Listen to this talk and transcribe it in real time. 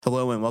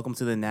Hello and welcome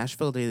to the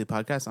Nashville Daily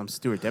Podcast. I'm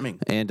Stuart Deming.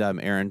 And I'm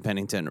Aaron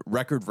Pennington.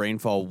 Record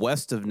rainfall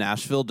west of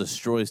Nashville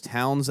destroys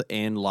towns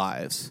and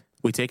lives.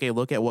 We take a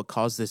look at what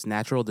caused this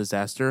natural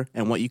disaster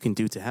and what you can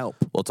do to help.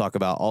 We'll talk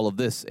about all of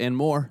this and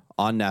more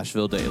on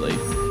Nashville Daily.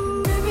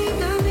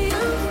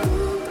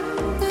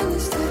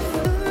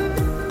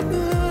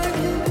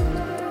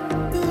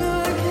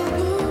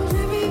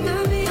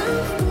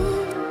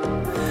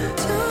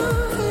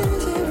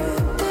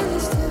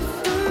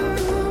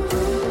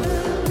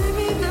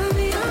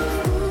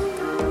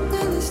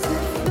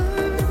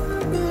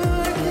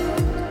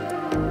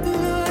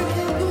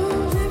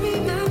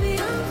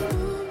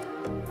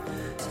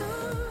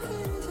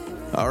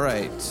 All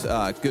right.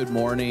 Good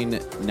morning,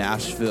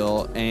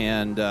 Nashville.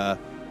 And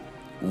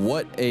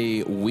what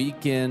a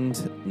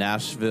weekend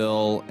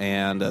Nashville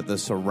and the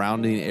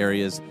surrounding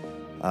areas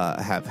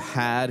have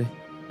had.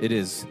 It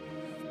is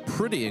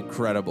pretty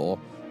incredible.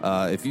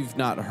 If you've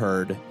not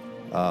heard,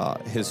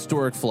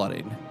 historic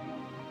flooding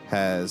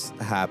has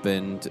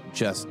happened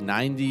just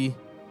 90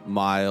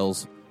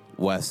 miles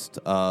west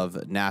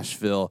of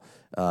Nashville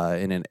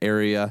in an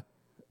area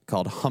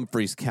called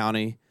Humphreys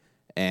County.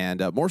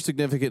 And more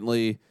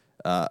significantly,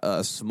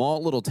 a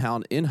small little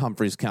town in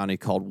Humphreys County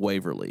called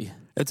Waverly.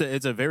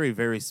 It's a very,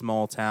 very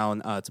small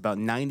town. It's about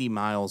 90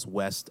 miles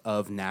west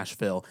of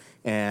Nashville.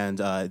 And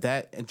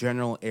that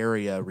general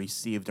area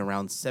received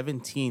around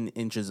 17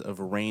 inches of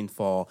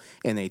rainfall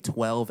in a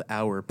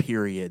 12-hour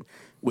period,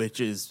 which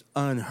is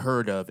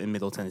unheard of in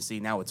Middle Tennessee.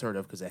 Now it's heard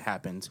of because it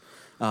happened.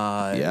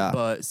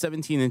 But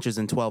 17 inches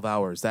in 12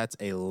 hours, that's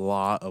a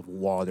lot of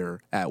water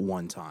at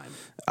one time.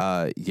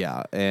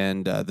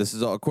 And this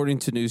is according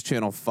to News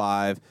Channel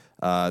 5,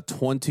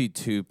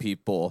 22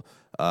 people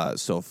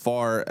so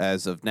far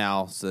as of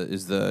now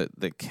is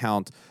the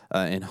count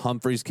in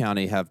Humphreys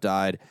County have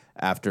died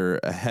after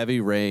a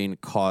heavy rain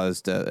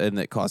caused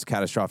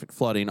catastrophic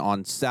flooding.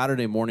 On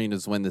Saturday morning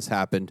is when this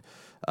happened.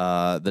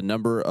 The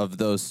number of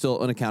those still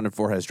unaccounted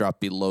for has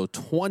dropped below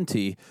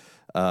 20,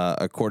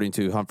 according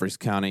to Humphreys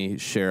County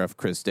Sheriff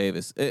Chris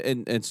Davis.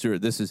 And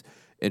Stuart, this is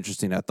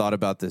interesting. I thought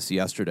about this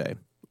yesterday.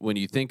 When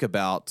you think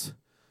about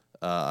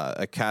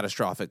a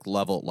catastrophic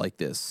level like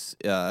this,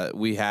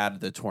 we had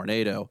the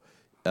tornado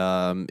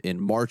in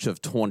March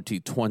of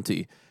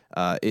 2020.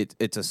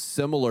 It's a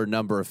similar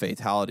number of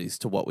fatalities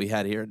to what we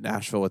had here in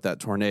Nashville with that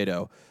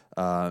tornado,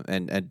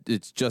 and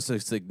it's just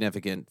as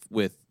significant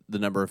with the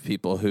number of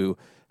people who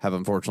have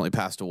unfortunately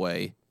passed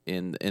away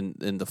in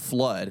the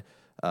flood.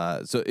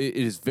 So it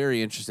is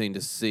very interesting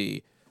to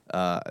see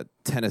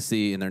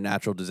Tennessee and their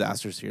natural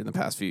disasters here in the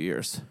past few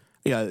years.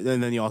 Yeah,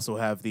 and then you also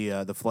have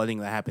the flooding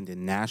that happened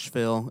in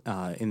Nashville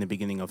in the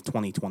beginning of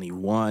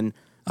 2021.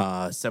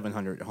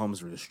 700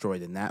 homes were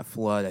destroyed in that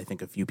flood. I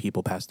think a few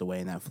people passed away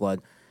in that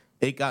flood.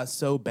 It got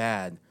so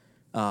bad.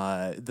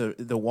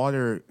 The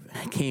water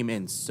came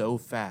in so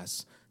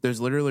fast.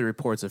 There's literally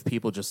reports of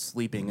people just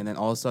sleeping, and then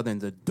all of a sudden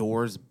the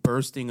doors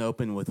bursting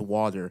open with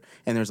water,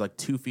 and there's like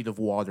 2 feet of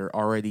water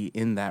already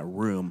in that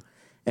room.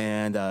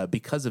 And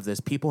because of this,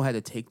 people had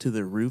to take to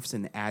the roofs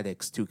and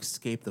attics to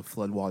escape the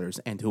floodwaters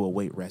and to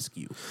await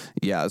rescue.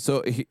 Yeah,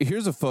 so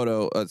here's a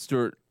photo,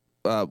 Stuart.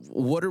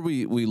 What are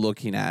we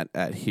looking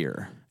at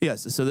here?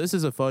 Yes, so this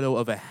is a photo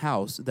of a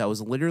house that was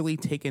literally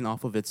taken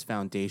off of its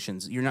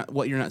foundations.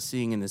 What you're not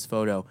seeing in this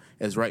photo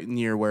is right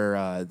near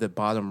where the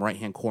bottom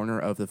right-hand corner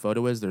of the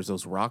photo is. There's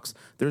those rocks.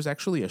 There's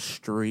actually a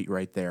street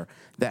right there.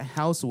 That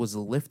house was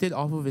lifted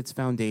off of its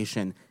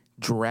foundation,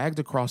 dragged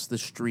across the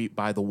street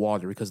by the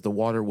water because the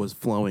water was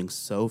flowing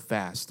so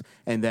fast,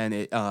 and then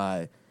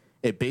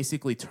it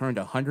basically turned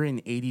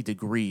 180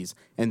 degrees,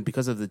 and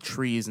because of the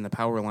trees and the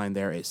power line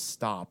there, it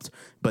stopped.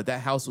 But that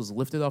house was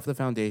lifted off the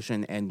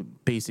foundation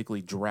and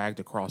basically dragged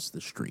across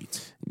the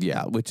street.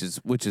 Yeah, which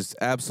is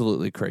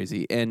absolutely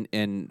crazy. And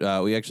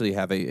we actually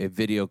have a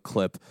video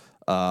clip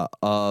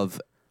of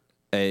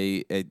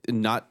a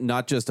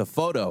not just a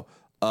photo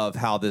of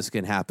how this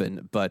can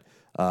happen, but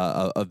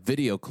a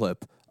video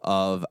clip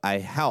of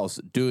a house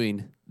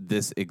doing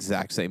this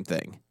exact same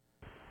thing.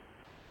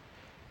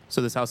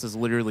 So this house is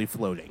literally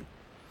floating.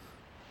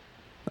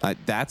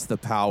 That's the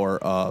power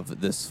of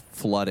this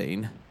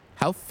flooding.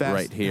 How fast?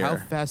 Right here. How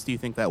fast do you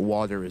think that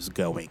water is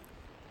going?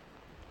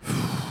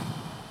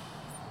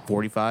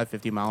 45,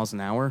 50 miles an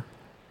hour?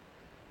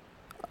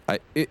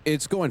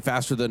 It's going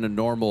faster than a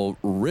normal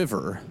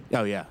river.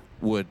 Oh yeah,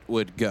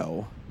 would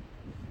go.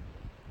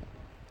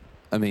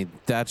 I mean,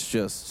 that's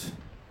just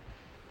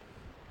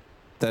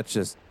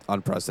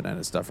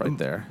unprecedented stuff right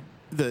there.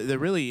 The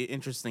really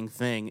interesting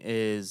thing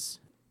is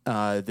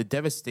the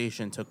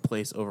devastation took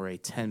place over a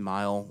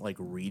 10-mile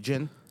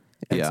region.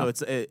 And yeah. So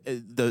it's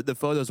the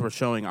photos we're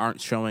showing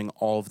aren't showing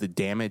all of the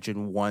damage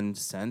in one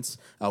sense.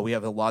 We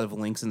have a lot of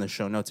links in the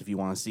show notes if you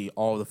want to see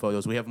all of the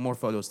photos. We have more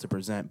photos to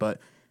present, but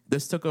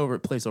this took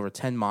place over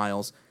 10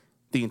 miles.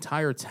 The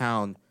entire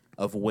town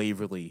of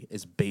Waverly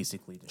is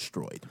basically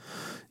destroyed.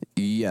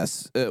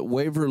 Yes,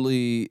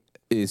 Waverly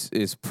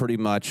is pretty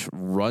much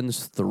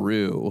runs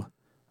through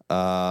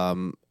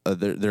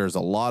there's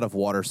a lot of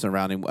water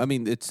surrounding. I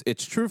mean,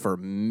 it's true for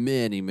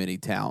many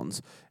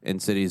towns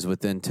and cities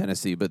within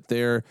Tennessee, but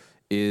there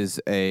is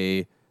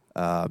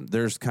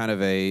there's kind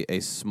of a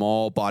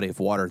small body of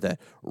water that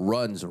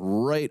runs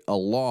right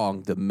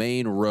along the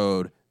main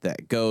road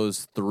that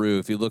goes through.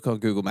 If you look on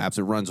Google Maps,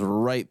 it runs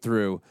right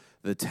through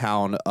the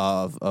town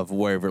of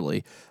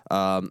Waverly.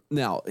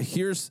 Now,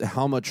 here's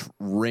how much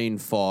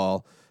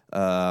rainfall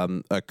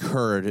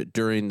occurred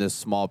during this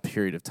small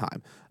period of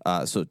time.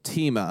 So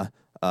TEMA,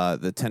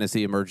 the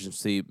Tennessee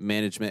Emergency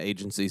Management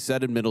Agency,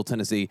 said in Middle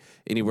Tennessee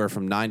anywhere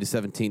from 9 to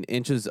 17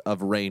 inches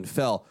of rain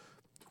fell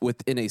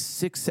within a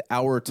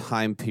 6-hour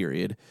time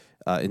period.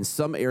 In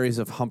some areas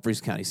of Humphreys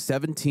County,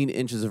 17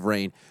 inches of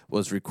rain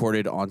was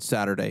recorded on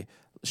Saturday,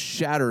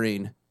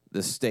 shattering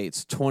the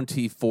state's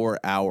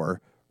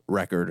 24-hour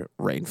record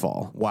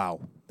rainfall. Wow,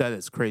 that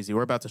is crazy.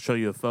 We're about to show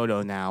you a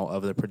photo now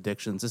of the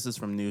predictions. This is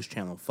from News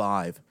Channel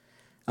 5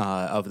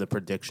 of the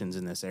predictions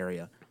in this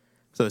area.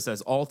 So it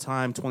says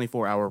all-time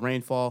 24-hour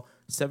rainfall,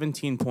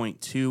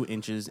 17.2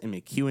 inches in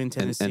McEwen,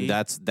 Tennessee. And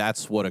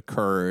that's what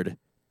occurred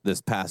this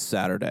past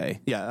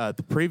Saturday. Yeah,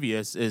 the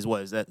previous is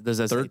what is that? Does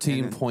that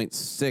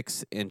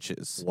 13.6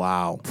 inches?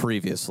 Wow.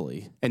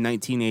 Previously. In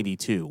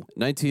 1982.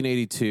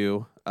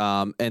 1982.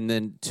 And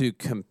then to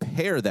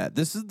compare that,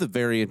 this is the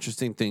very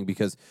interesting thing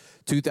because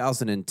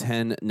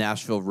 2010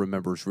 Nashville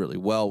remembers really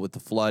well with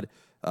the flood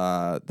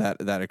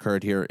that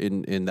occurred here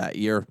in that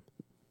year.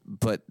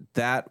 But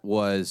that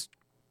was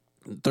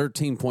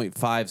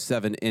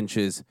 13.57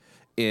 inches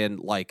in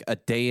like a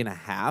day and a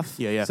half.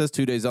 Yeah. It says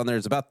 2 days on there.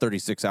 It's about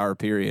 36-hour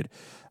period.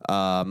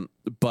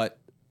 But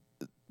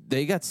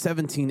they got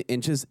 17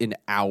 inches in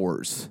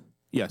hours.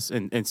 Yes,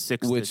 in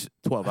 6 to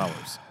 12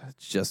 hours.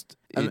 Just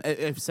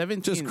if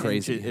 17 just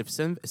crazy. Inches,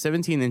 if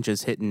 17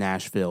 inches hit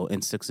Nashville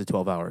in 6 to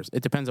 12 hours,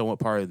 it depends on what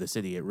part of the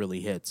city it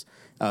really hits.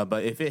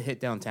 But if it hit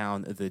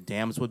downtown, the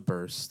dams would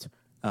burst.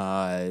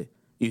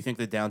 You think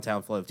the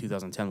downtown flood of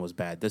 2010 was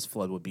bad? This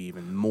flood would be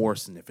even more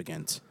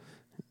significant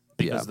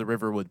because the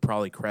river would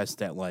probably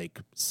crest at like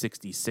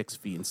 66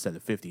 feet instead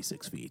of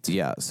 56 feet.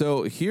 Yeah.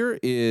 So here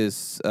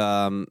is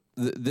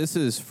this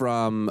is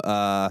from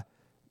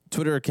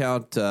Twitter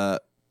account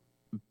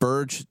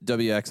Burge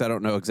WX. I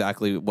don't know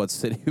exactly what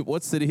city.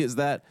 What city is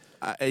that?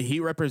 He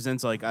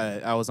represents like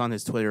I was on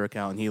his Twitter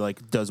account and he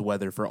like does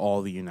weather for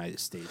all the United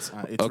States.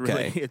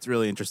 It's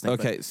really interesting.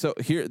 Okay, so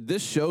here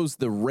this shows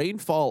the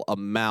rainfall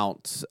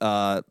amount.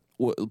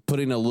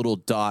 Putting a little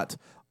dot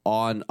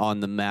on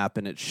the map,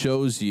 and it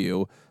shows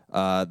you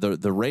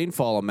the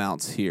rainfall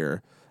amounts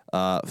here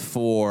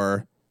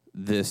for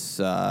this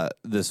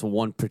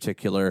one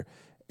particular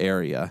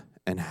area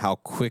and how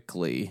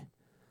quickly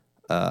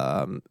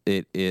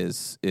it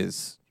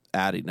is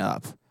adding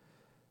up.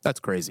 That's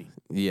crazy.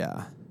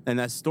 Yeah. And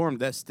that storm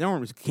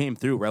came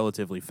through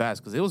relatively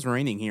fast because it was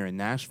raining here in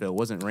Nashville. It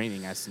wasn't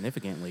raining as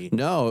significantly.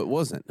 No, it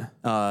wasn't.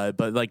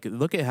 But like,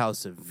 look at how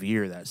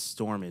severe that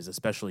storm is,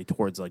 especially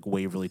towards like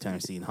Waverly,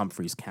 Tennessee, and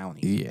Humphreys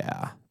County.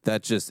 Yeah,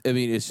 that just. I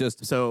mean, it's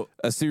just so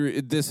a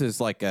series. This is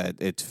like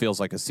it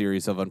feels like a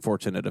series of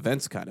unfortunate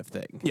events kind of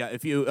thing. Yeah,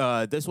 if you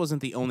this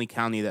wasn't the only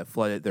county that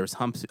flooded. There's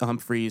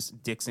Humphreys,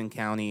 Dixon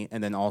County,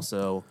 and then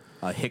also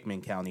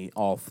Hickman County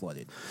all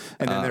flooded.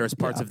 And then there's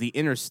parts of the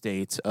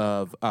interstate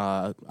of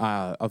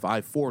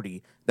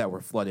I-40 that were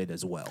flooded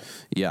as well.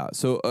 Yeah.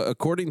 So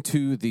according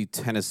to the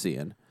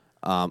Tennessean,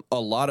 a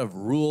lot of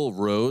rural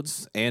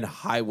roads and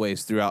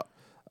highways throughout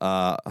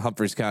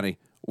Humphreys County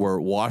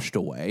were washed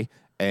away.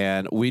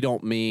 And we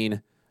don't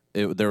mean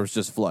there was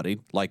just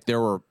flooding. Like there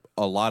were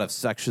a lot of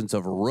sections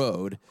of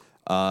road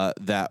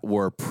that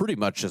were pretty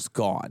much just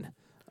gone.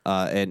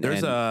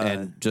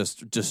 And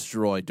just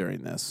destroyed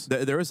during this.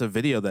 There was a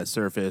video that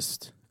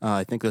surfaced,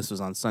 I think this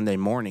was on Sunday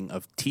morning,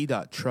 of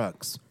TDOT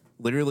trucks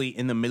literally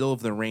in the middle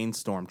of the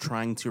rainstorm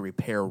trying to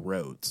repair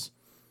roads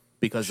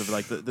because of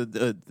like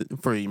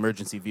for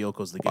emergency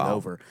vehicles to get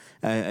over.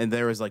 And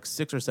there was like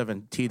 6 or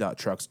 7 TDOT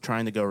trucks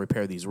trying to go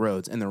repair these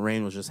roads, and the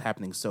rain was just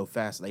happening so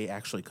fast they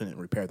actually couldn't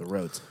repair the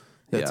roads.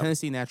 The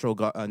Tennessee National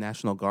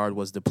Guard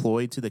was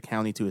deployed to the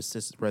county to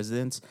assist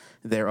residents.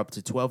 There, up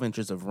to 12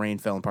 inches of rain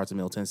fell in parts of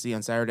Middle Tennessee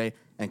on Saturday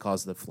and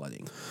caused the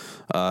flooding.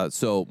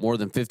 So more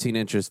than 15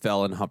 inches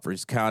fell in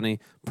Humphreys County,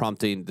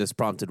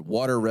 prompted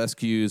water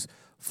rescues,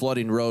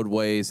 flooding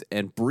roadways,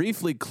 and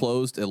briefly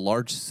closed a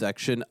large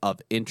section of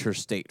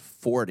Interstate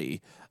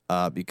 40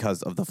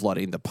 because of the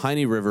flooding. The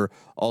Piney River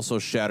also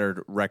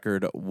shattered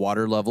record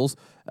water levels.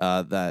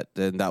 That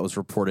was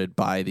reported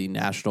by the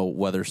National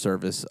Weather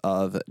Service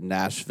of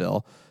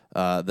Nashville.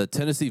 The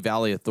Tennessee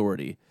Valley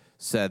Authority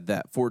said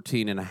that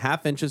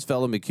 14.5 inches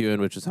fell in McEwen,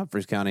 which is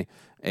Humphreys County,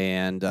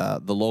 and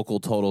the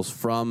local totals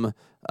from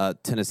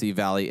Tennessee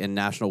Valley and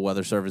National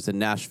Weather Service in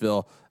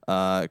Nashville,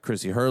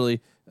 Chrissy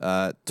Hurley,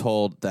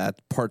 told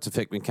that parts of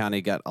Hickman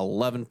County got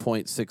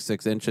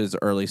 11.66 inches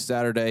early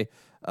Saturday.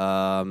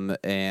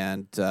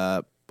 And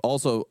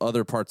also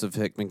other parts of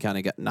Hickman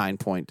County got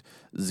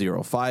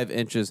 9.05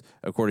 inches,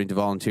 according to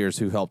volunteers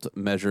who helped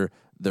measure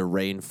the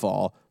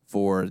rainfall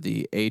for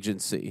the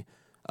agency.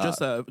 Just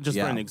for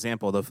yeah. an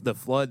example, the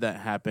flood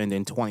that happened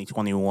in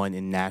 2021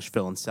 in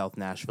Nashville and South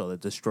Nashville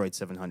that destroyed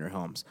 700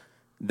 homes,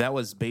 that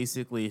was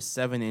basically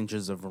 7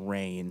 inches of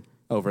rain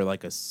over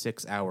like a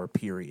 6-hour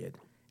period,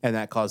 and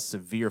that caused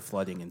severe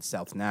flooding in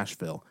South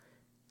Nashville.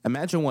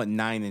 Imagine what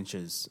 9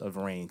 inches of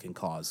rain can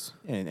cause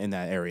in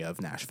that area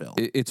of Nashville.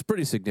 It's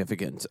pretty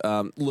significant.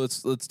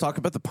 Let's talk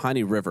about the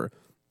Piney River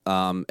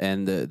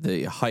and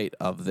the height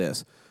of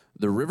this.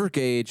 The river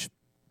gauge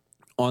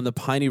on the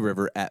Piney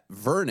River at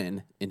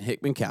Vernon in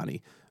Hickman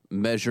County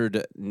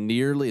measured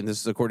nearly, and this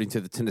is according to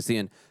the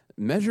Tennessean,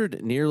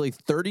 measured nearly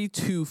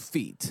 32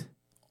 feet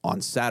on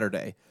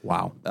Saturday.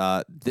 Wow.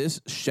 This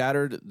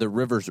shattered the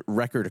river's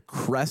record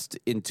crest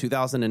in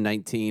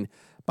 2019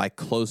 by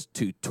close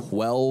to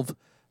 12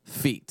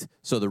 feet.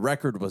 So the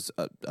record was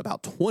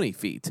about 20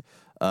 feet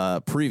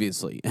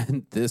previously,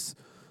 and this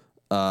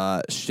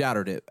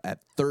shattered it at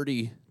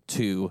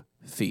 32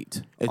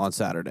 feet on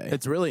Saturday.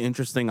 It's really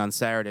interesting on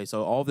Saturday.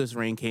 So all of this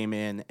rain came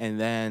in, and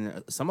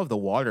then some of the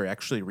water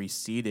actually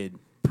receded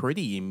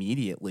pretty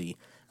immediately.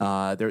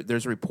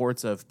 There's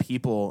reports of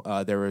people.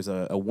 There was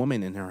a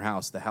woman in her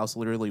house. The house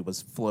literally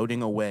was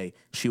floating away.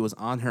 She was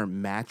on her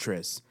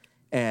mattress,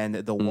 and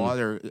the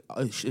water,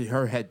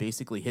 her head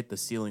basically hit the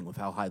ceiling with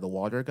how high the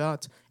water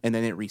got, and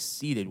then it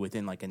receded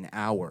within like an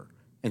hour,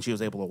 and she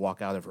was able to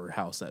walk out of her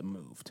house that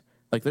moved.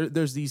 Like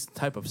there's these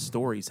type of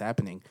stories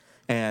happening.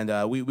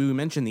 And we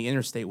mentioned the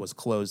interstate was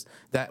closed.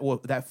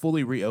 That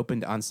fully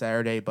reopened on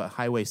Saturday, but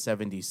Highway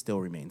 70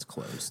 still remains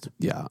closed.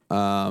 Yeah.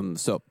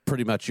 So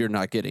pretty much you're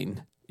not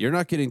getting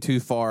too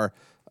far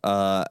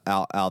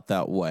out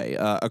that way.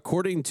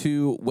 According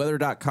to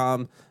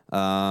weather.com,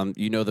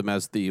 you know them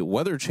as the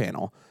Weather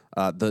Channel,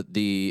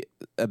 the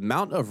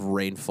amount of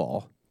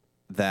rainfall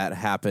that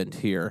happened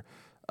here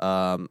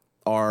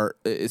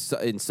is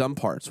in some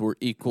parts were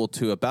equal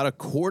to about a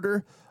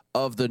quarter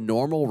of the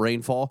normal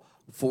rainfall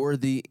for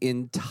the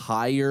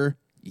entire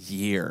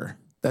year.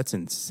 That's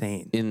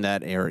insane. In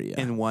that area.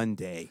 In one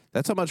day.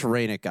 That's how much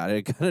rain it got.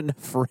 It got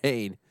enough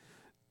rain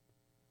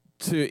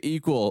to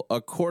equal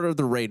a quarter of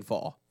the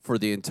rainfall for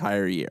the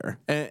entire year.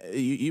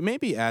 You may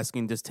be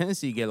asking, does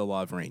Tennessee get a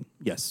lot of rain?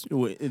 Yes.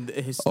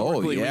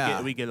 Historically,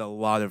 we get a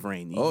lot of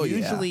rain.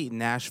 Usually,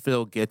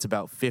 Nashville gets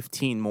about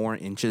 15 more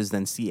inches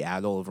than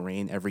Seattle of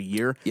rain every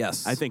year.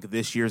 Yes. I think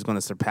this year is going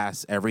to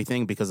surpass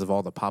everything because of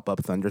all the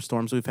pop-up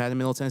thunderstorms we've had in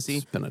Middle Tennessee.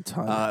 It's been a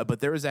ton.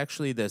 But there was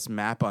actually this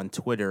map on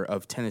Twitter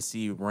of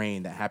Tennessee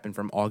rain that happened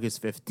from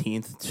August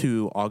 15th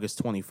to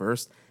August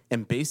 21st.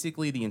 And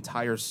basically, the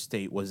entire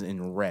state was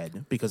in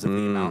red because of the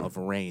amount of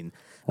rain.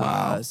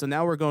 Wow. So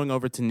now we're going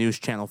over to News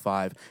Channel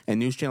 5. And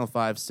News Channel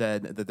 5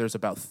 said that there's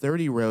about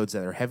 30 roads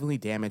that are heavily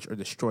damaged or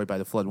destroyed by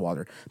the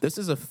floodwater. This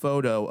is a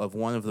photo of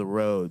one of the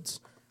roads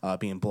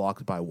being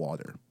blocked by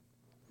water.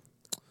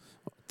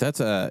 That's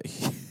a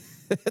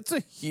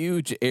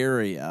huge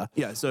area.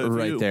 Yeah, so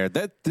there.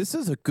 This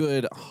is a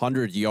good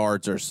 100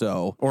 yards or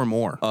so or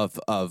more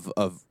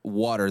of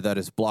water that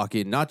is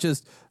blocking not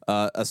just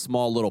a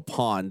small little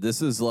pond.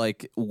 This is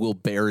like will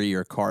bury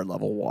your car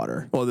level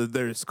water. Well,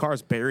 there's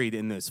cars buried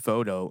in this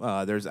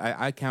photo. There's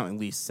I count at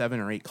least 7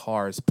 or 8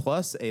 cars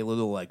plus a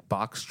little like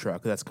box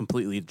truck that's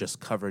completely just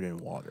covered in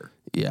water.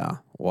 Yeah.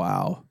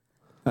 Wow.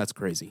 That's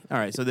crazy. All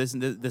right, so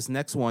this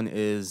next one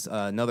is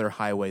another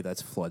highway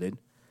that's flooded.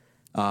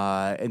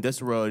 And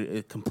this road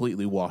is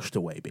completely washed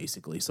away,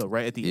 basically. So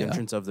right at the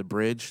entrance of the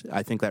bridge,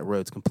 I think that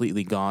road's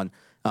completely gone.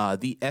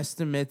 The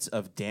estimates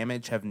of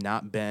damage have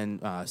not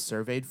been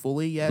surveyed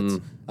fully yet,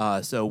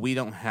 so we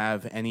don't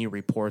have any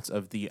reports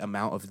of the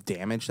amount of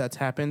damage that's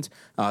happened.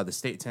 The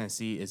state of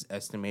Tennessee is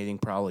estimating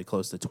probably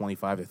close to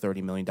 $25 to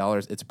 $30 million.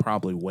 It's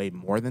probably way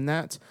more than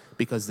that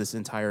because this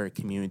entire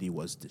community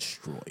was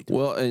destroyed.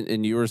 Well,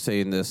 and you were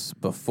saying this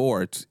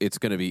before. It's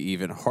going to be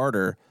even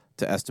harder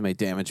to estimate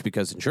damage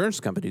because insurance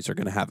companies are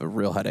going to have a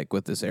real headache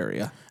with this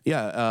area.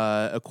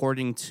 Yeah,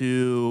 according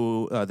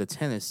to the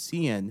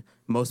Tennessean,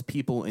 most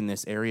people in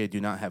this area do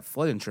not have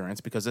flood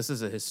insurance because this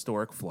is a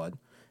historic flood.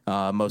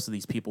 Most of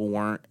these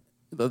people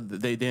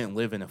they didn't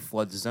live in a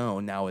flood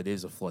zone. Now it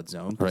is a flood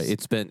zone. Right.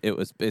 It's been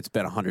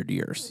 100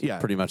 years. Yeah.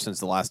 Pretty much since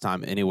the last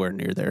time anywhere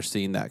near there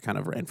seen that kind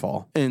of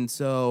rainfall. And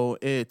so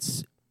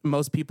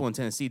most people in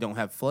Tennessee don't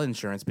have flood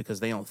insurance because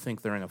they don't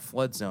think they're in a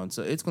flood zone.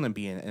 So it's going to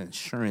be an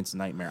insurance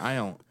nightmare.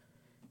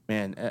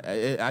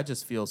 I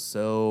just feel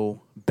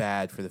so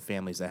bad for the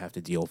families that have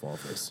to deal with all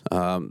this.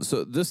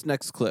 So this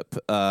next clip,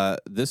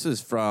 this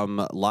is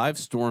from Live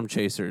Storm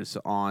Chasers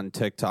on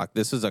TikTok.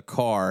 This is a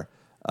car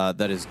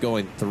that is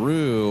going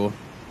through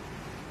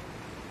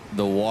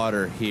the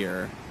water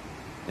here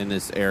in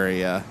this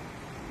area.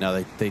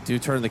 Now, they do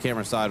turn the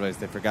camera sideways.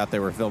 They forgot they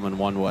were filming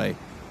one way.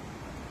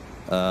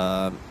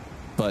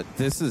 But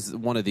this is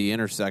one of the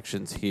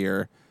intersections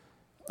here.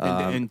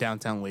 In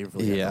downtown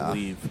Waverly, I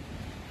believe.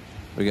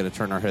 We got to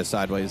turn our head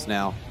sideways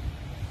now.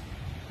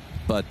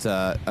 But,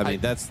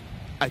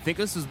 I think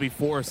this was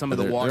before some of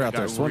the water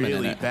got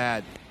really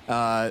bad.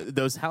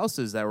 Those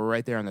houses that were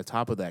right there on the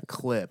top of that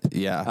clip.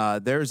 Yeah.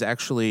 There's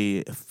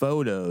actually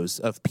photos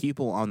of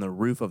people on the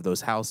roof of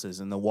those houses,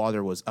 and the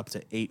water was up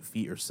to 8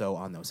 feet or so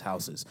on those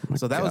houses.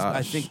 So that was, I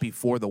gosh. think,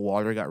 before the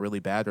water got really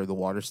bad or the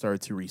water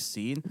started to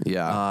recede.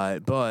 Yeah.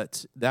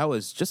 But that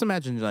was, just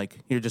imagine, like,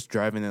 you're just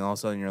driving and all of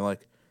a sudden you're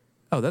like,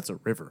 oh, that's a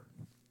river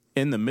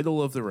in the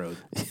middle of the road.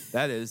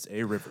 That is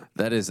a river.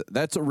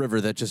 That's a river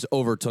that just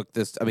overtook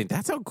this. I mean,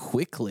 that's how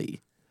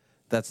quickly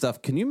that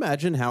stuff. Can you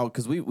imagine how?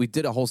 Because we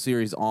did a whole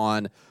series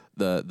on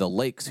the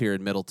lakes here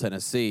in Middle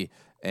Tennessee,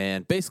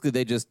 and basically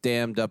they just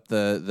dammed up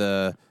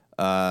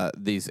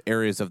these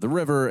areas of the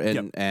river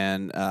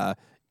and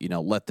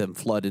let them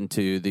flood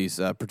into these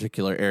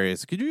particular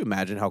areas. Could you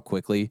imagine how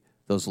quickly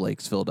those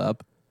lakes filled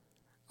up?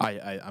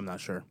 I'm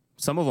not sure.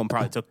 Some of them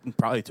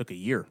probably took a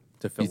year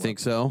to fill. You think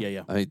so?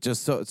 Yeah. I mean,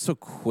 just it's so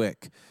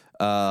quick.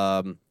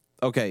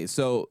 Okay,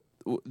 so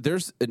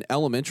there's an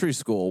elementary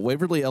school,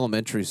 Waverly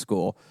Elementary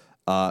School,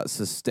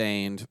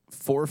 sustained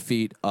 4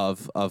 feet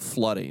of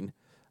flooding.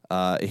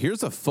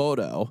 Here's a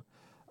photo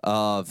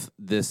of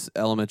this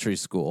elementary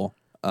school,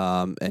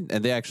 and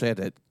they actually had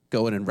to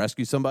go in and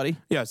rescue somebody.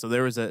 Yeah, so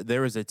there was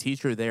a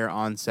teacher there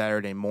on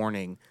Saturday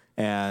morning,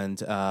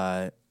 and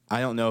I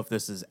don't know if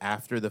this is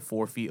after the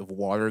 4 feet of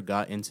water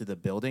got into the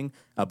building,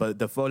 but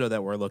the photo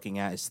that we're looking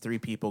at is 3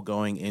 people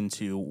going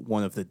into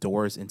one of the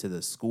doors into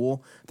the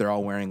school. They're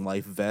all wearing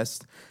life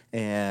vests,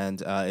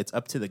 and it's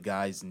up to the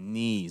guy's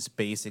knees,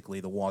 basically,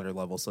 the water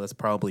level. So that's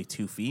probably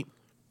 2 feet.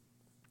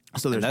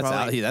 So there's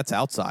that's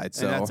outside.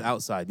 So and that's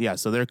outside. Yeah,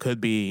 so there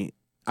could be.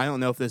 I don't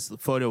know if this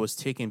photo was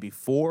taken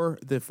before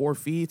the 4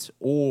 feet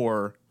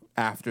or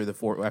after the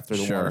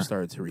water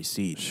started to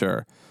recede.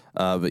 Sure,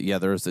 but yeah,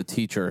 there was a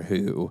teacher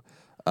who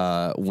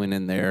went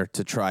in there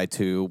to try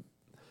to,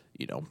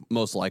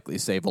 most likely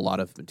save a lot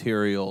of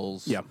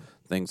materials. Yeah.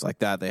 Things like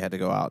that. They had to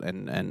go out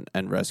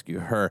and rescue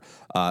her.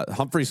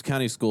 Humphreys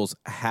County Schools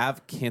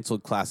have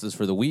canceled classes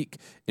for the week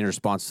in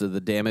response to the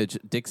damage.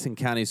 Dixon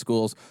County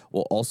Schools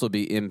will also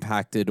be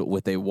impacted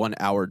with a 1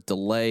 hour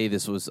delay.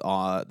 This was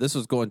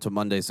going to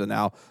Monday, so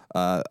now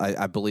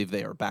I believe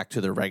they are back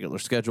to their regular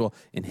schedule.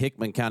 In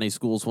Hickman County,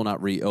 schools will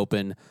not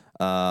reopen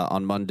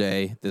on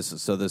Monday. This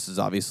is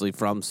obviously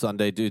from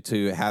Sunday due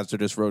to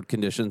hazardous road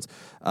conditions.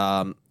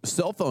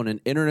 Cell phone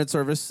and internet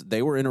service,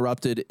 they were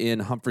interrupted in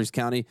Humphreys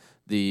County.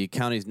 The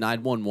county's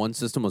 911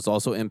 system was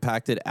also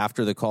impacted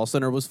after the call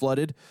center was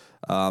flooded,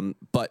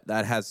 but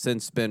that has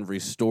since been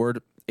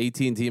restored.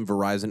 AT&T and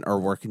Verizon are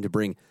working to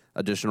bring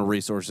additional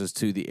resources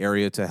to the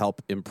area to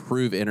help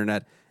improve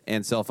internet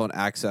and cell phone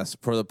access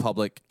for the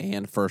public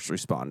and first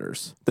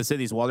responders. The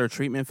city's water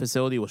treatment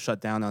facility was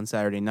shut down on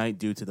Saturday night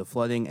due to the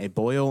flooding. A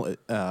boil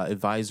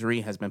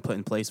advisory has been put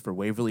in place for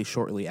Waverly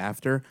shortly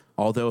after.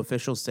 Although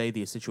officials say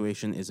the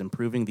situation is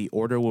improving, the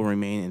order will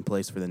remain in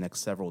place for the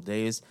next several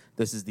days.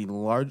 This is the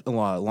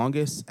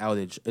longest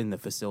outage in the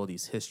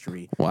facility's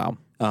history. Wow.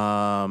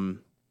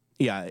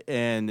 Yeah,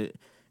 and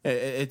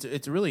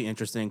it's really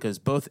interesting because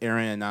both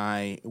Aaron and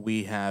I,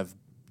 we have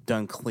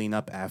done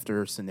cleanup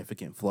after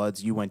significant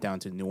floods. You went down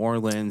to New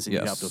Orleans and you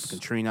helped with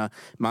Katrina.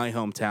 My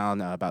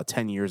hometown about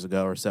 10 years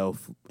ago or so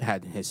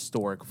had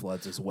historic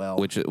floods as well.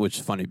 Which is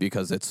funny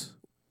because it's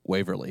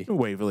Waverly.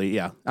 Waverly,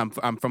 yeah.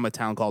 I'm from a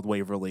town called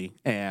Waverly,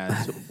 and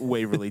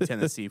Waverly,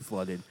 Tennessee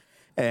flooded.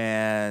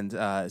 And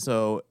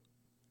so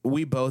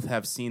we both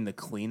have seen the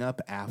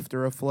cleanup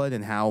after a flood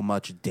and how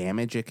much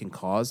damage it can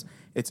cause.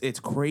 It's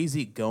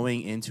crazy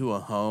going into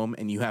a home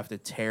and you have to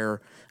tear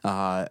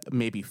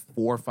maybe 4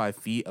 or 5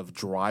 feet of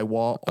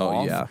drywall off.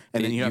 Oh, yeah.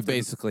 And then you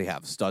basically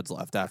have studs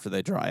left after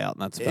they dry out,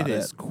 and that's about it. It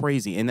is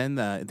crazy. And then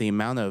the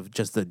amount of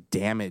just the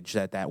damage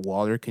that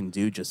water can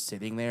do just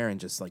sitting there and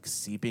just like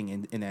seeping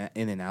in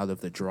and out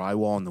of the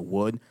drywall and the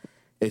wood.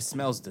 It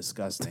smells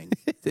disgusting.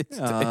 It's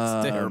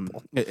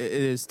terrible. It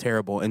is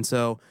terrible. And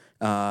so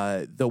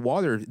the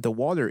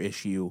water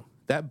issue,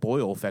 that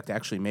boil effect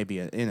actually may be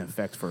in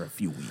effect for a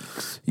few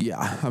weeks.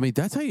 Yeah, I mean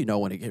that's how you know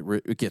when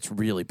it gets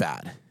really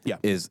bad. Yeah,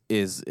 is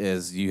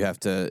you have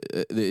to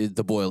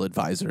the boil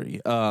advisory.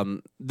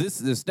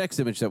 This next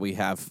image that we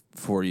have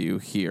for you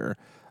here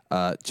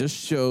just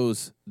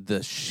shows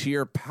the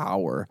sheer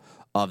power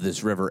of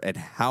this river and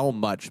how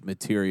much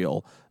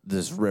material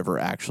this river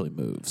actually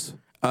moves.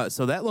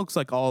 So that looks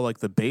like all like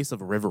the base of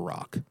River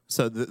Rock.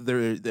 So there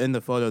in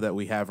the photo that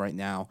we have right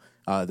now,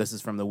 this is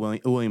from the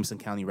Williamson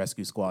County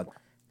Rescue Squad.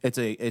 It's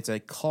a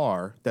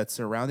car that's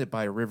surrounded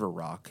by River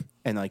Rock,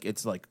 and like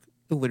it's like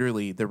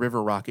literally the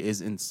River Rock is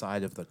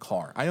inside of the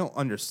car. I don't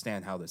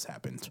understand how this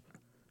happened,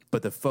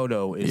 but the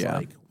photo is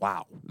like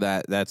wow.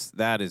 That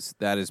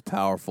is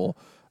powerful.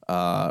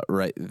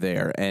 Right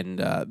there,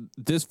 and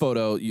this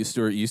photo,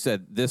 Stuart, you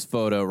said this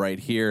photo right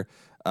here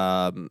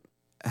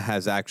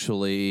has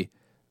actually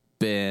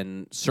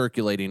been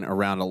circulating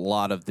around a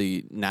lot of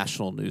the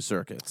national news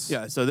circuits.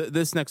 Yeah, so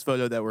this next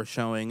photo that we're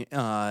showing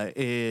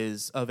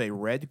is of a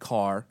red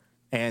car,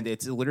 and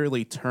it's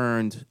literally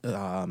turned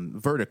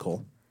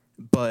vertical,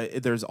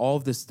 but there's all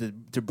of this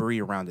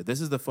debris around it. This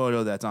is the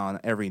photo that's on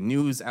every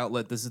news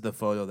outlet. This is the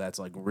photo that's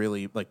like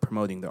really like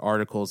promoting the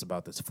articles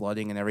about this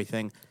flooding and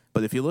everything.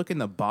 But if you look in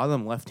the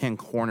bottom left-hand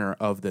corner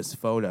of this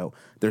photo,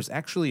 there's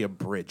actually a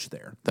bridge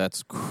there.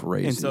 That's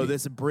crazy. And so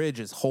this bridge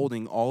is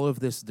holding all of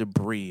this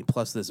debris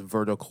plus this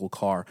vertical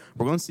car.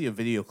 We're going to see a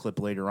video clip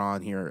later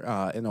on here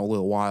in a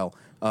little while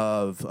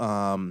of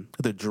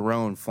the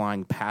drone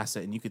flying past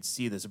it, and you could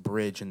see this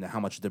bridge and how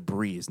much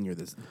debris is near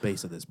the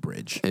base of this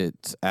bridge.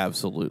 It's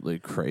absolutely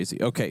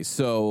crazy. Okay,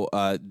 so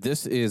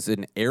this is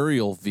an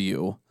aerial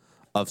view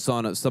of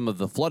some of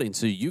the flooding.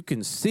 So you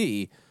can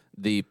see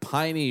the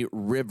Piney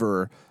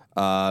River,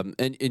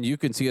 and you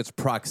can see its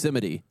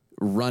proximity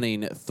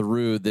running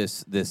through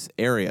this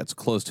area. It's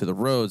close to the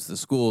roads, the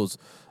schools.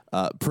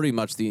 Pretty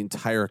much the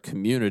entire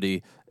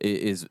community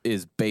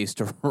is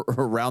based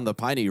around the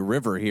Piney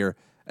River here,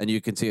 and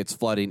you can see it's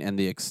flooding and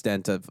the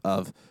extent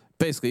of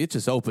basically it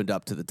just opened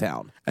up to the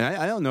town. And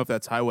I don't know if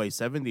that's Highway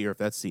 70 or if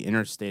that's the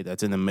interstate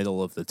that's in the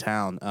middle of the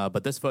town.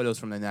 But this photo is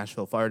from the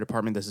Nashville Fire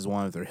Department. This is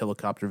one of their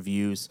helicopter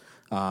views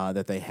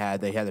that they had.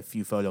 They had a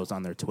few photos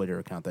on their Twitter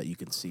account that you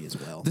can see as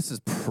well. This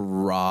is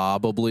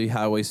probably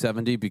Highway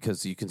 70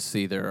 because you can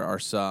see there are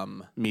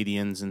some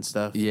medians and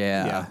stuff.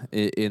 Yeah.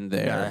 In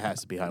there. Yeah, it has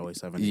to be Highway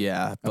 70.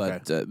 Yeah,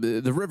 but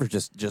the river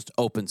just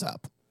opens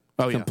up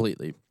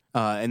completely.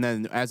 And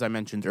then, as I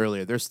mentioned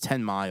earlier, there's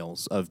 10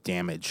 miles of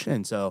damage,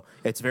 and so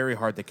it's very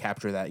hard to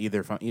capture that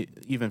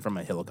even from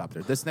a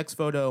helicopter. This next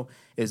photo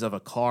is of a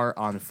car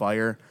on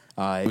fire.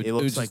 It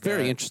looks like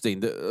very interesting.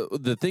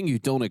 The thing you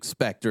don't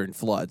expect during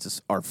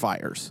floods are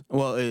fires.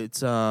 Well,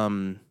 it's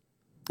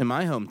in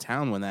my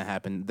hometown when that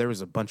happened, there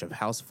was a bunch of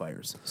house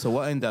fires. So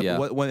what ended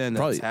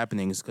up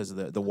happening is because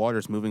the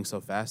water's moving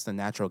so fast, the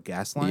natural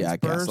gas lines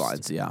burst, gas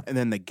lines, and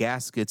then the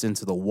gas gets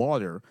into the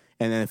water.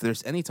 And then if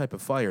there's any type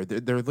of fire,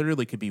 there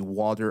literally could be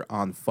water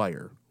on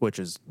fire, which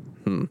is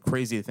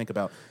crazy to think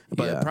about.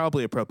 But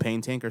probably a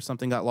propane tank or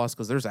something got lost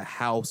because there's a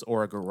house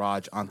or a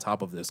garage on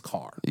top of this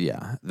car.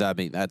 Yeah,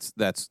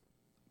 that's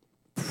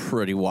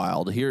pretty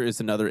wild. Here is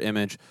another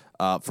image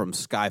from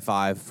Sky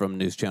 5, from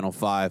News Channel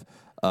 5,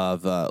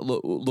 of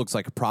looks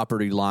like a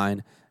property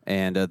line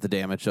and the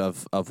damage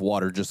of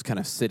water just kind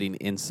of sitting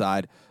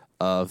inside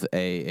of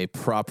a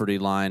property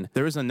line.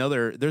 There's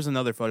another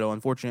photo.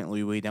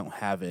 Unfortunately, we don't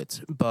have it,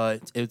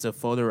 but it's a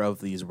photo of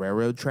these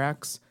railroad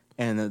tracks,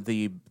 and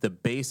the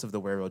base of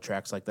the railroad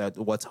tracks, like that,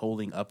 what's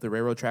holding up the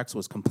railroad tracks,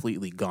 was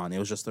completely gone. It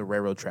was just the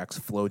railroad tracks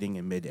floating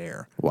in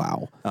midair.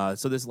 Wow.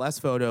 So this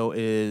last photo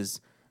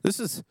is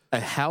a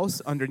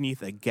house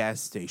underneath a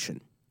gas station.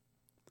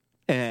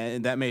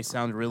 And that may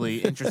sound really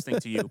interesting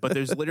to you, but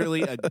there's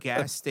literally a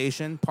gas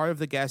station. Part of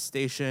the gas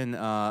station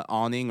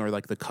awning, or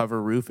like the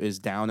cover roof, is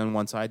down on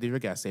one side of your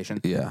gas station.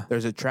 Yeah.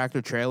 There's a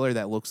tractor trailer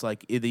that looks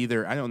like it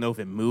either, I don't know if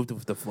it moved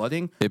with the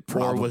flooding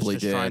or was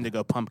just trying to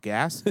go pump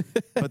gas.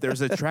 But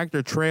there's a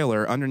tractor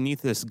trailer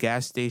underneath this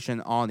gas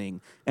station awning,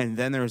 and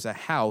then there's a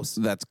house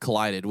that's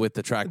collided with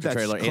the tractor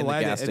trailer in the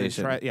gas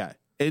station.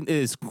 It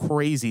is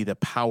crazy the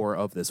power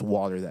of this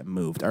water that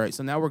moved. All right,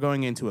 so now we're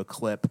going into a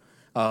clip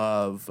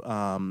of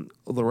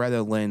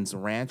Loretta Lynn's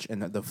ranch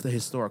and the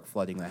historic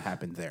flooding that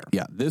happened there.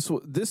 Yeah, this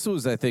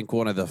was I think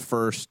one of the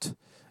first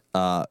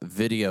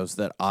videos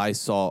that I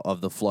saw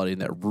of the flooding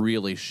that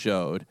really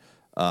showed,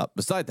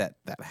 beside that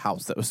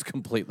house that was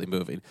completely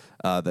moving,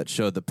 that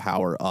showed the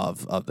power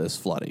of this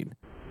flooding.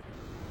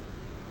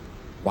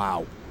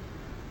 Wow.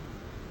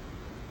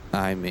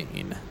 I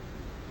mean,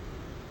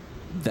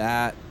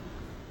 that.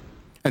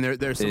 And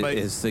there's somebody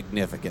is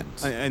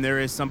significant. And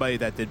there is somebody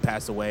that did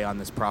pass away on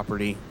this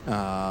property.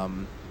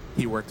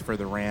 He worked for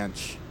the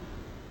ranch.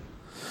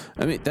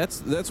 I mean,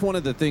 that's one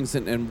of the things,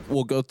 and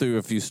we'll go through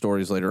a few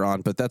stories later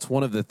on. But that's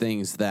one of the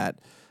things that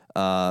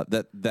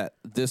that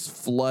this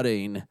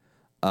flooding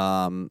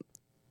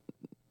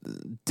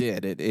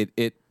did.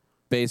 It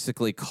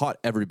basically caught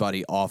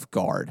everybody off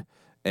guard,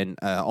 and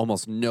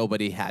almost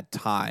nobody had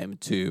time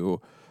to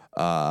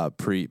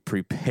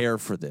prepare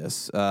for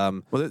this.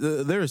 Well,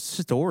 there's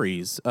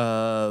stories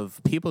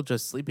of people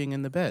just sleeping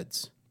in the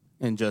beds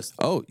and just.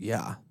 Oh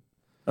yeah.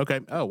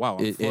 Okay. Oh wow.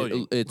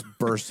 It's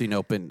bursting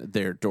open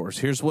their doors.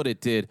 Here's what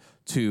it did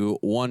to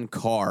one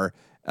car,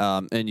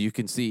 and you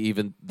can see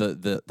even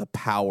the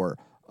power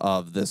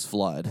of this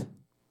flood.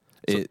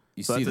 You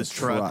see this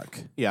truck.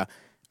 Yeah.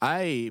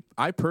 I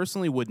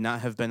personally would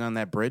not have been on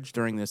that bridge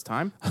during this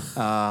time.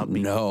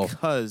 No,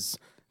 because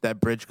that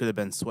bridge could have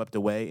been swept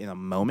away in a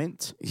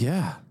moment.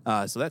 Yeah.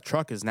 So that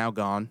truck is now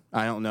gone.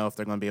 I don't know if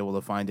they're going to be able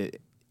to find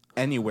it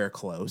anywhere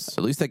close.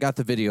 At least they got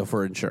the video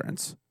for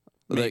insurance.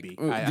 Maybe.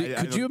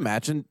 Could you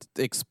imagine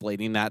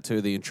explaining that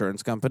to the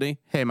insurance company?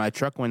 Hey, my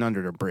truck went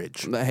under the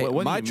bridge. Hey,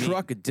 my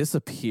truck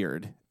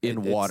disappeared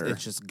in water.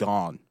 It's just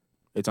gone.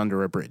 It's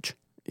under a bridge.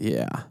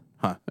 Yeah.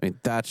 Huh. I mean,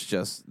 that's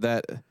just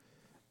that.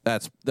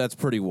 That's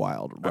pretty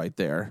wild right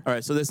there. All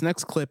right, so this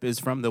next clip is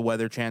from the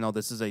Weather Channel.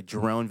 This is a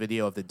drone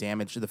video of the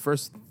damage. The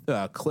first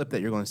clip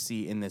that you're going to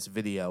see in this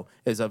video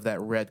is of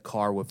that red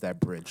car with that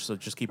bridge. So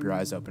just keep your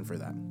eyes open for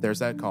that. There's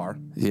that car.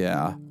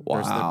 Yeah. Wow.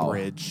 There's the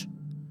bridge.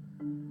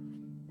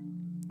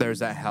 There's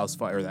that house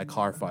fire, that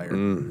car fire.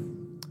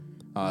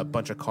 A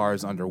bunch of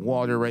cars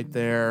underwater right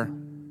there.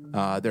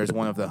 There's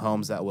one of the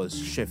homes that was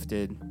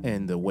shifted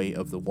in the weight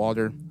of the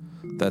water.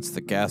 That's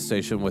the gas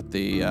station with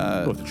the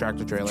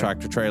Tractor trailer.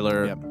 Tractor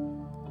trailer. Yep.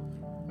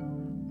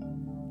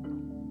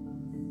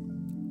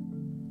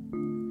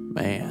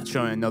 Man,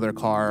 Showing another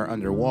car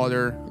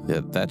underwater.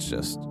 yeah, that's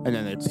just. And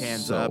then it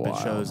pans So up and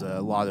wild. shows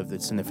a lot of the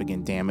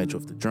significant damage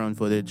with the drone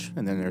footage.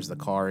 And then there's the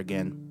car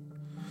again.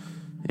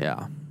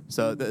 Yeah.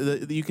 So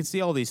you can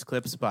see all these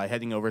clips by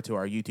heading over to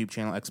our YouTube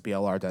channel,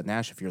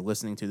 xplr.nash. If you're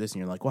listening to this and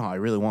you're like, wow, I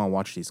really want to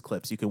watch these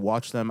clips, you can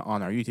watch them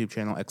on our YouTube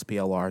channel,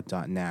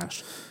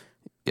 xplr.nash.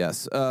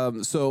 Yes.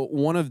 So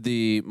one of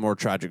the more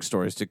tragic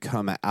stories to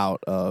come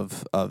out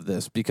of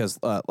this, because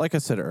like I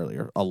said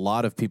earlier, a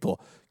lot of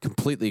people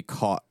completely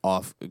caught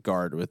off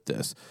guard with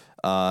this.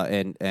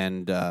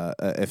 And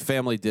a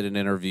family did an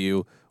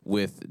interview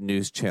with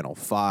News Channel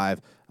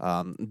 5.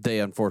 They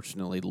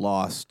unfortunately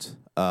lost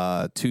 2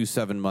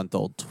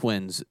 7-month-old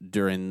twins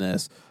during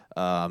this.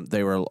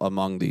 They were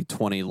among the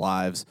 20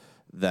 lives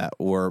that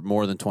were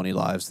more than 20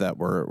 lives that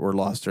were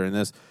lost during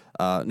this.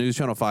 News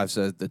Channel 5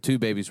 says the 2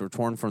 babies were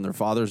torn from their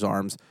father's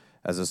arms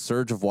as a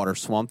surge of water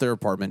swamped their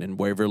apartment in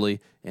Waverly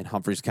in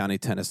Humphreys County,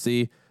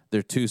 Tennessee.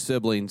 Their 2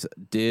 siblings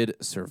did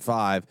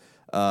survive.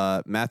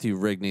 Matthew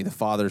Rigney, the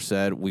father,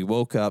 said, "We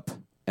woke up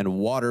and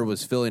water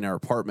was filling our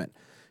apartment."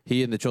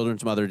 He and the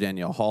children's mother,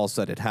 Danielle Hall,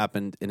 said it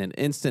happened in an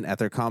instant at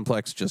their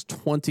complex just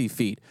 20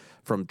 feet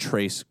from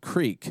Trace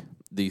Creek.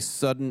 The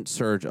sudden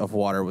surge of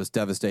water was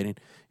devastating.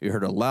 You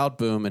heard a loud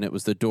boom, and it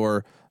was the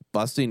door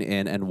busting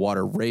in and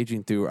water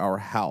raging through our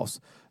house.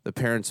 The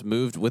parents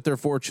moved with their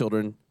 4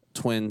 children,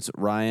 twins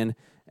Ryan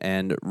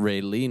and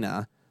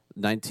Raylina,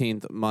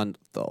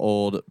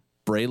 19-month-old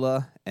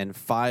Brayla, and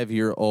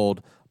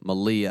 5-year-old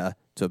Malia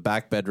to a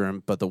back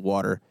bedroom, but the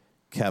water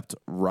kept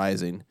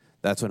rising.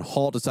 That's when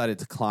Hall decided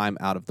to climb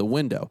out of the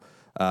window.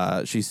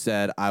 She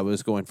said, "I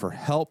was going for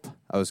help.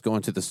 I was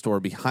going to the store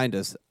behind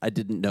us. I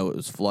didn't know it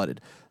was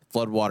flooded.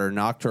 Floodwater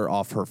knocked her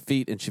off her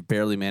feet, and she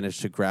barely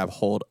managed to grab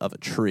hold of a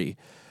tree."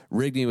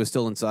 Rigney was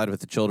still inside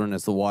with the children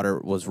as the water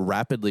was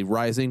rapidly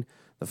rising.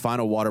 The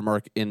final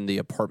watermark in the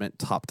apartment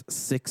topped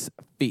 6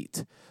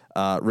 feet.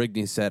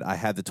 Rigney said, "I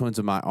had the twins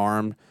in my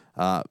arm,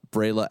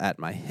 Brayla at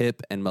my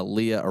hip, and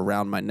Malia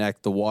around my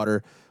neck. The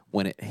water,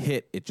 when it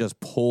hit, it just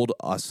pulled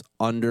us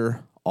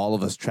under, all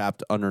of us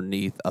trapped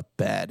underneath a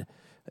bed.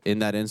 In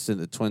that instant,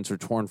 the twins were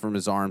torn from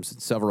his arms,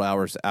 and several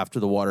hours after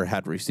the water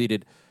had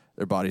receded,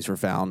 their bodies were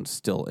found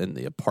still in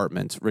the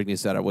apartment." Rigney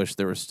said, "I wish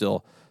there was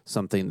still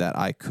something that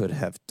I could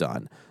have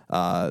done."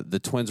 The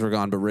twins were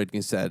gone, but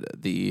Rigney said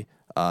the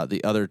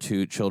other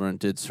 2 children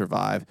did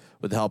survive.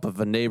 With the help of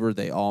a neighbor,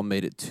 they all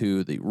made it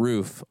to the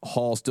roof.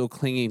 Hall, still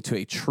clinging to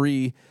a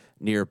tree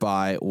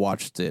nearby,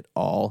 watched it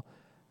all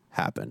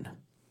happen.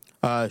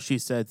 She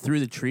said,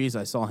 "Through the trees,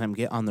 I saw him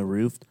get on the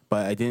roof,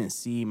 but I didn't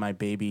see my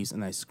babies,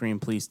 and I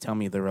screamed, 'Please tell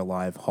me they're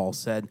alive,'" Hall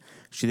said.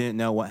 She didn't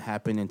know what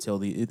happened until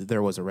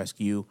there was a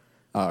rescue,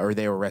 or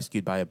they were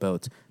rescued by a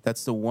boat.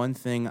 "That's the one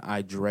thing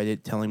I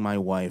dreaded telling my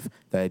wife,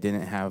 that I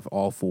didn't have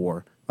all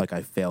 4, like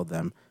I failed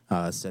them,"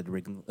 said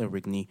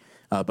Rigney.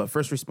 But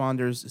first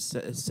responders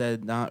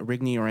said not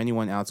Rigney or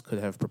anyone else could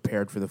have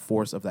prepared for the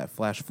force of that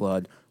flash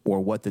flood or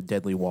what the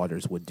deadly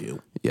waters would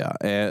do. Yeah,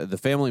 the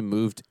family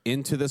moved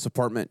into this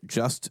apartment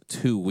just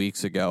 2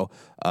 weeks ago.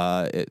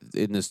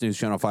 In this News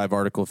Channel 5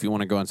 article, if you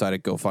want to go inside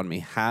it,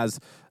 GoFundMe has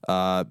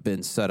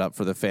been set up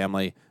for the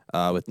family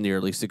with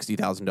nearly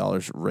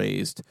 $60,000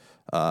 raised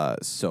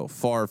so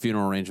far.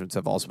 Funeral arrangements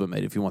have also been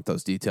made if you want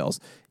those details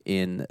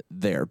in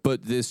there.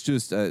 But this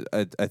just,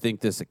 I think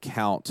this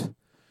account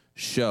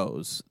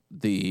shows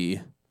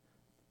the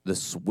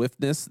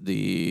swiftness,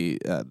 the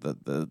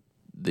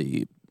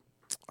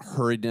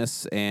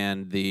hurriedness,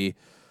 and the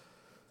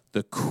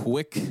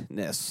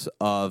quickness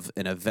of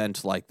an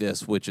event like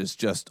this, which is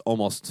just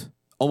almost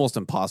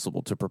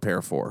impossible to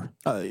prepare for.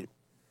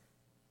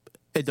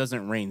 It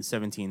doesn't rain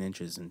 17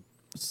 inches in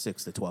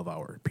 6 to 12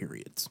 hour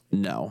periods.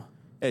 No.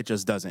 It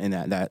just doesn't,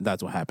 and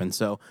that's what happened.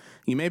 So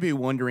you may be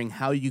wondering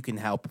how you can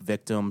help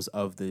victims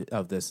of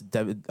these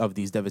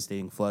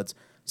devastating floods.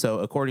 So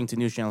according to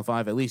News Channel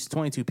 5, at least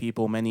 22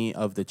 people, many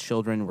of the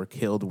children, were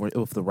killed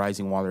with the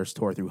rising waters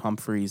tore through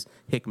Humphreys,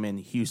 Hickman,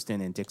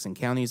 Houston, and Dixon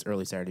counties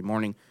early Saturday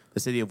morning. The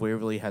city of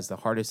Waverly has the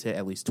hardest hit.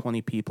 At least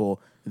 20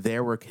 people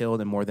there were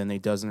killed, and more than a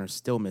dozen are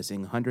still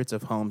missing. Hundreds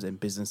of homes and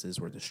businesses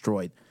were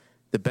destroyed.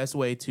 The best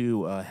way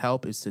to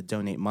help is to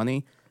donate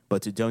money,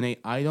 but to donate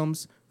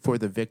items for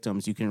the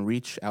victims, you can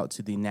reach out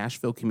to the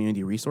Nashville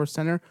Community Resource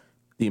Center,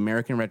 the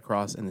American Red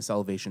Cross, and the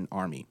Salvation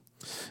Army.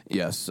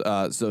 Yes.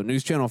 So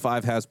News Channel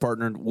 5 has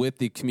partnered with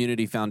the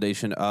Community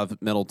Foundation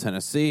of Middle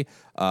Tennessee,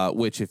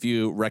 which, if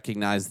you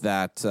recognize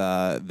that,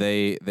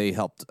 they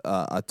helped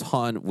a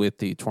ton with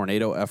the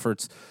tornado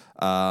efforts.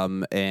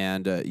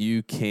 And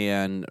you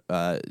can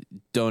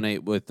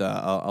donate with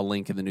a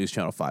link in the News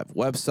Channel 5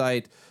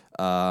 website.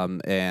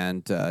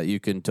 and you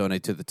can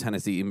donate to the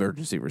Tennessee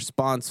Emergency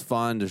Response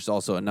Fund. There's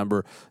also a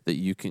number that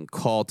you can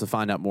call to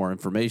find out more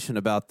information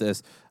about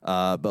this.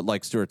 But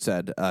like Stuart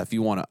said, if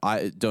you want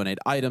to donate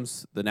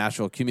items, the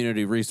Nashville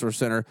Community Resource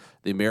Center,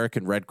 the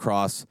American Red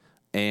Cross,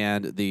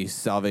 and the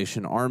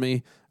Salvation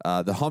Army.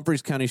 The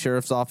Humphreys County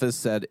Sheriff's Office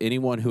said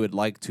anyone who would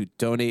like to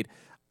donate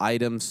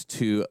items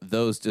to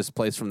those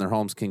displaced from their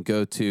homes can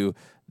go to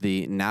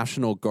the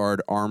National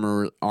Guard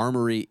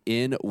Armory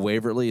in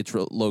Waverly. It's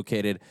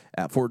located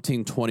at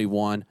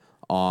 1421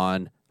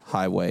 on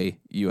Highway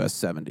US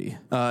 70.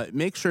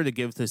 Make sure to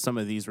give to some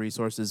of these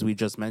resources we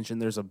just mentioned.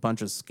 There's a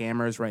bunch of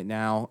scammers right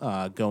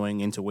now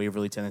going into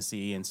Waverly,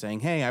 Tennessee and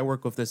saying, hey, I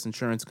work with this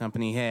insurance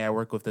company. Hey, I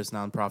work with this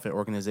nonprofit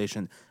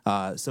organization.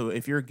 So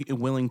if you're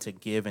willing to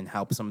give and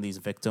help some of these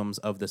victims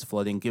of this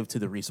flooding, give to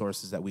the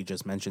resources that we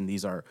just mentioned.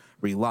 These are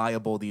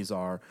reliable. These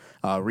are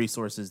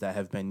resources that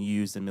have been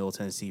used in Middle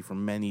Tennessee for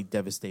many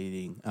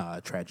devastating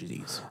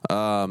tragedies.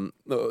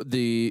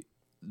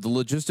 The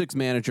logistics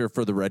manager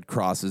for the Red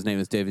Cross, his name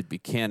is David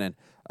Buchanan.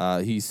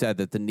 He said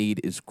that the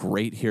need is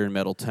great here in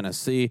Middle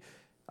Tennessee.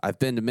 I've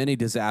been to many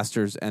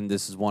disasters, and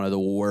this is one of the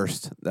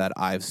worst that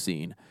I've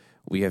seen.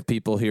 We have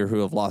people here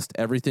who have lost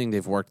everything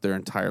they've worked their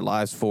entire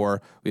lives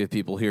for. We have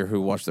people here who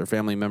watched their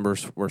family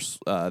members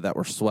that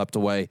were swept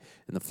away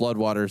in the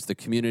floodwaters. The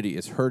community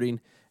is hurting,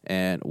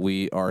 and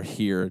we are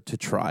here to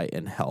try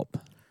and help.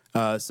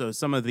 So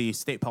some of the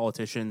state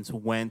politicians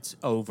went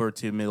over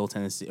to Middle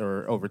Tennessee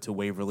or over to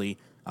Waverly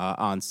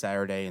on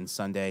Saturday and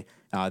Sunday.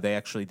 They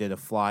actually did a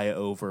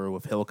flyover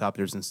with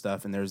helicopters and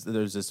stuff, and there's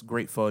this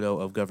great photo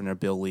of Governor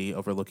Bill Lee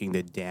overlooking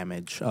the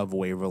damage of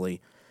Waverly.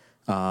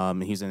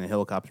 He's in a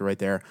helicopter right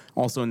there.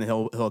 Also in the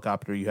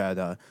helicopter, you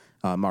had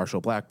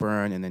Marshall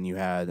Blackburn, and then you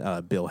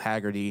had Bill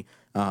Haggerty.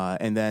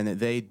 And then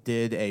they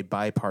did a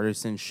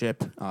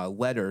bipartisanship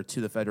letter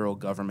to the federal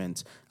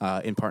government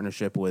in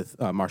partnership with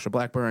Marshall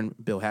Blackburn,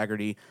 Bill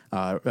Haggerty,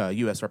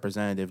 U.S.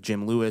 Representative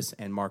Jim Lewis,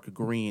 and Mark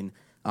Green.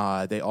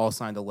 They all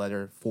signed a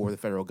letter for the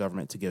federal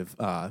government to give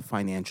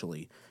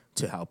financially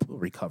to help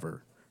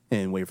recover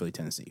in Waverly,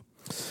 Tennessee.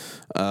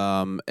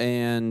 So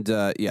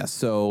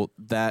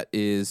that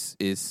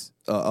is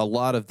a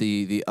lot of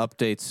the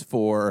updates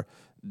for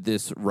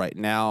this right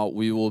now.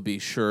 We will be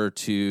sure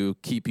to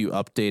keep you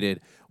updated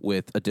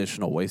with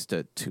additional ways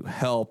to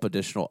help,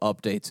 additional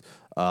updates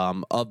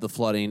of the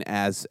flooding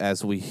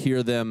as we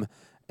hear them.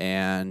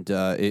 And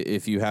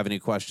if you have any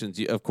questions,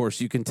 of course,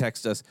 you can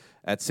text us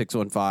at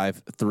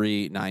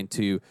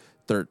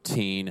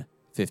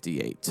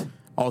 615-392-1358.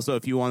 Also,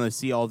 if you want to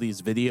see all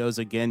these videos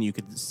again, you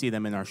could see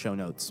them in our show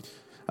notes.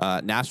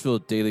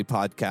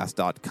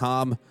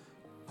 NashvilleDailyPodcast.com.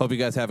 Hope you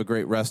guys have a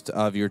great rest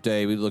of your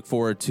day. We look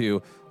forward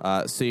to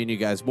seeing you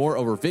guys more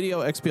over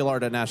video,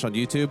 XPLR.Nash on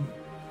YouTube.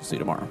 See you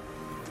tomorrow.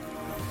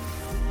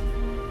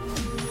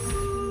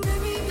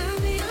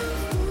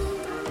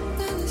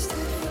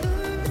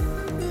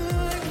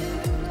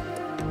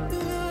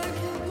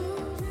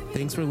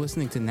 Thanks for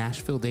listening to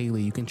Nashville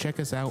Daily. You can check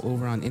us out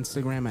over on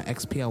Instagram at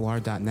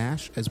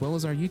xplr.nash, as well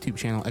as our YouTube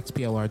channel,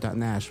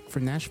 xplr.nash. For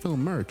Nashville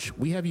merch,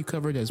 we have you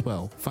covered as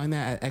well. Find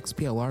that at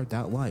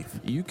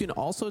xplr.life. You can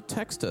also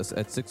text us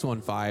at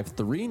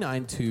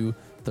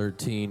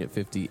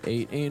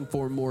 615-392-1358. And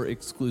for more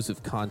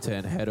exclusive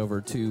content, head over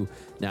to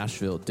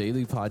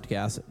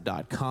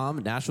NashvilleDailyPodcast.com.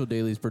 Nashville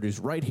Daily is produced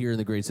right here in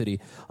the great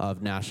city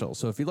of Nashville.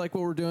 So if you like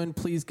what we're doing,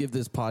 please give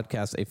this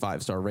podcast a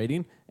 5-star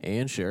rating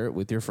and share it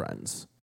with your friends.